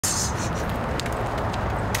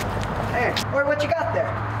Hey, or what you got there?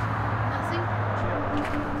 Nothing.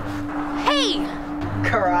 Hey!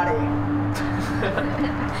 Karate.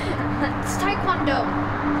 It's Taekwondo.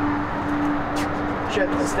 Sure,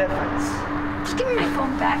 there's a difference. Just give me my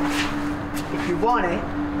phone back. If you want it,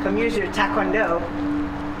 come use your Taekwondo.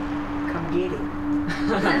 Come get it.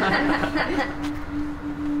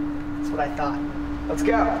 That's what I thought. Let's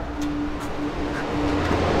go.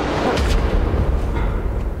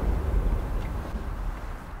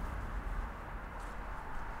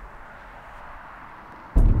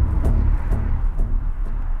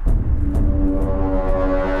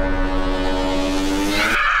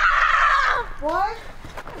 What?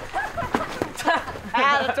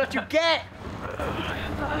 That's what you get.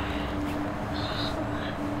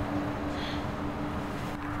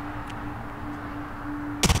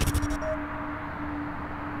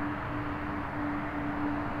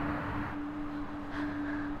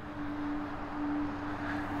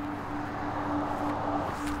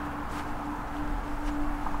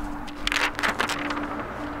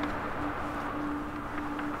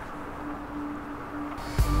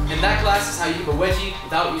 And that class is how you keep a wedgie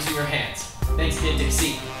without using your hands. Thanks again,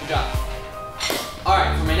 Dixie. Good job.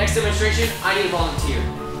 Alright, for my next demonstration, I need a volunteer.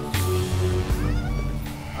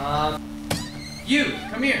 You,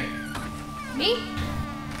 come here. Me?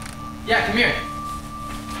 Yeah, come here.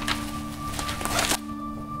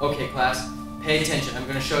 Okay, class, pay attention. I'm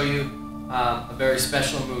going to show you a very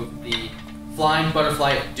special move, the Flying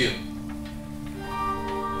Butterfly of Doom.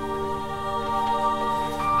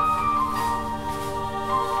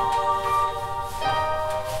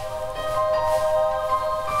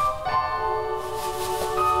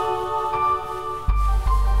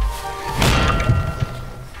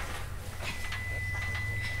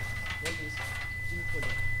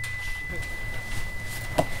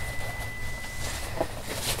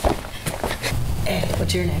 Hey,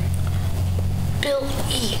 what's your name? Bill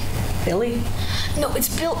E. Billy? No,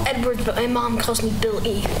 it's Bill Edwards, but my mom calls me Bill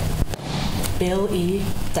E. Bill E?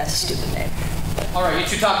 That's a stupid name. Alright, you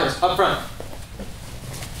two talkers, up front.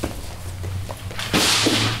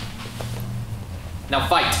 Now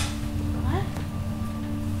fight. What?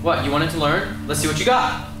 What, you wanted to learn? Let's see what you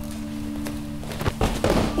got.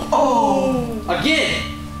 Oh! Again!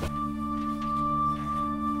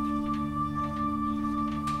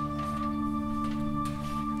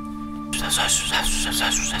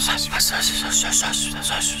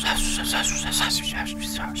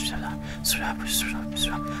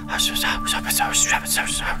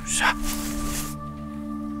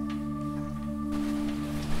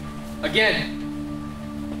 Again.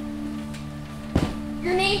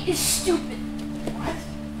 Your name is stupid.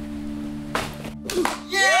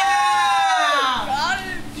 Yeah! Got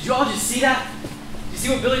it! Did you all just see that? Did you see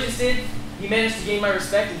what Billy just did? He managed to gain my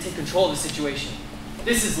respect and take control of the situation.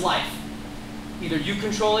 This is life. Either you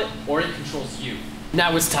control it, or it controls you.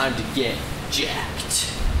 Now it's time to get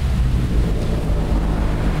jacked.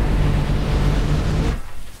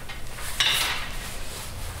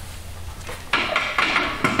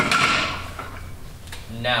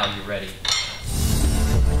 Now you're ready.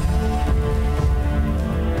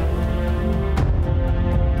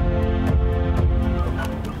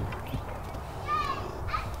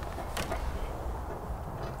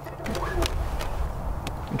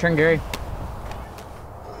 Turn, Gary.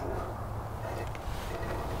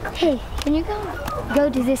 Hey, can you go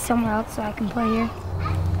do this somewhere else so I can play here?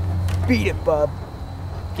 Beat it, bub.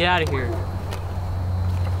 Get out of here.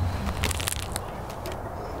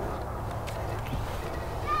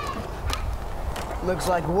 Looks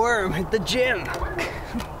like Worm at the gym.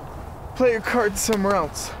 Play your cards somewhere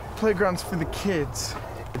else. Playground's for the kids.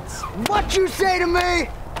 What you say to me?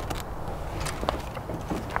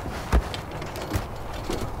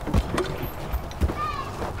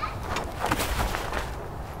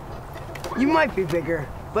 You might be bigger,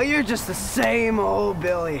 but you're just the same old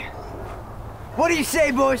Billy. What do you say,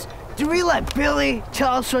 boys? Do we let Billy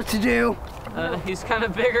tell us what to do? He's kind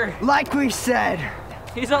of bigger. Like we said.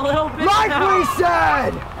 He's a little bit Like now. we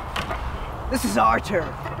said! This is our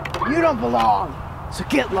turn. You don't belong, so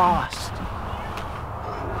get lost.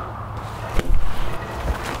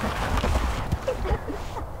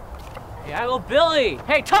 Yeah, well, Billy.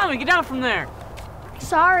 Hey, Tommy, get down from there.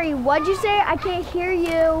 Sorry, what'd you say? I can't hear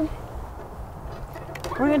you.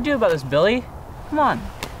 What are we gonna do about this, Billy? Come on.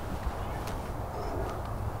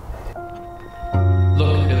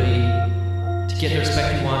 Look, Billy, to get the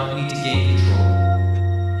respect you want, you need to gain control.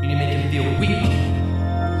 You need to make him feel weak.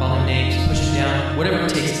 Call him names, push him down, whatever it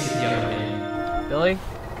takes to get the upper hand. Billy?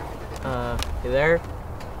 You there?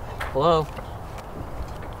 Hello?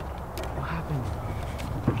 What happened?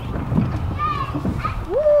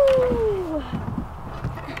 Woo!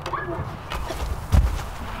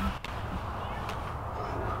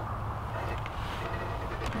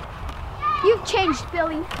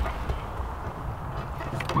 Billy.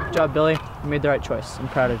 Good job, Billy. You made the right choice. I'm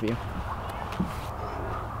proud of you.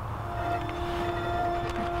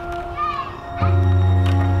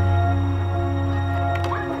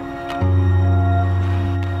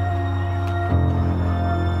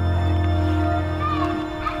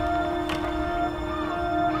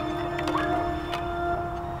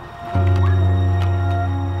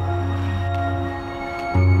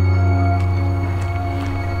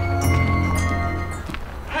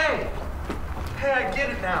 Hey, I get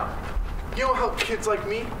it now. You don't help kids like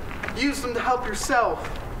me. Use them to help yourself.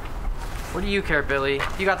 What do you care, Billy?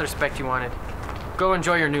 You got the respect you wanted. Go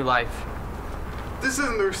enjoy your new life. This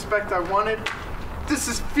isn't the respect I wanted. This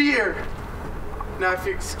is fear. Now, if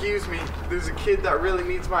you excuse me, there's a kid that really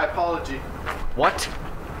needs my apology. What?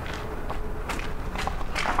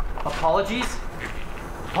 Apologies?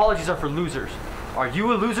 Apologies are for losers. Are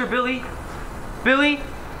you a loser, Billy? Billy?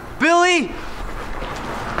 Billy!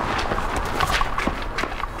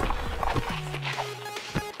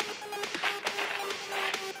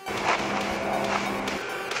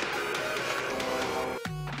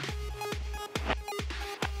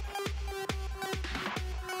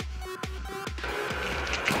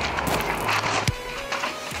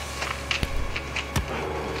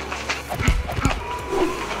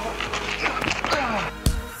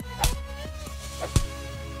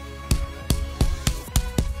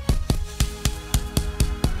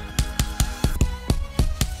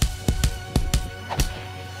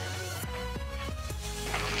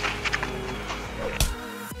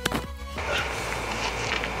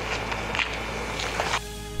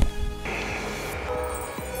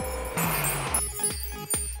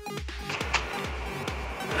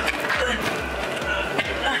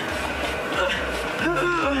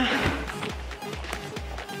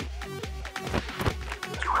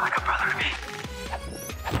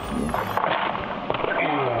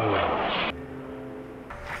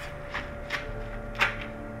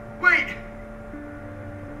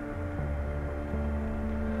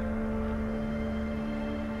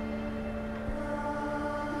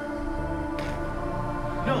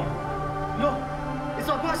 No, it's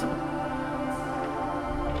not possible.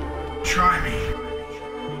 Try me.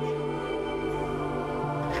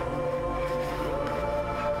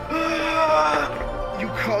 You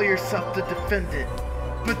call yourself the Defendant,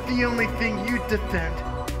 but the only thing you defend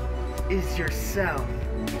is yourself.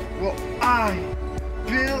 Well, I,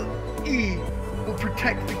 Bill E., will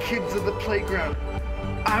protect the kids of the playground.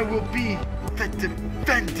 I will be the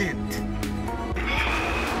Defendant.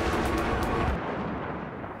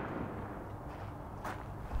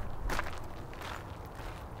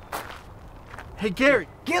 Hey, Gary.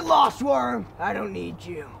 Get lost, worm. I don't need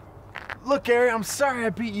you. Look, Gary, I'm sorry I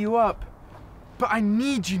beat you up, but I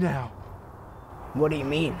need you now. What do you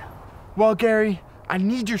mean? Well, Gary, I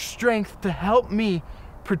need your strength to help me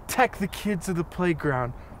protect the kids of the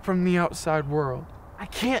playground from the outside world. I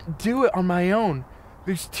can't do it on my own.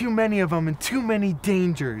 There's too many of them and too many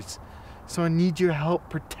dangers. So I need your help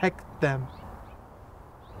protect them.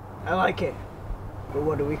 I like it. But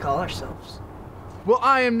what do we call ourselves? Well,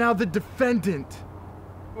 I am now the Defendant.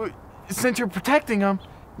 Since you're protecting them,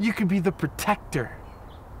 you can be the protector.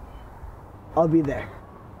 I'll be there.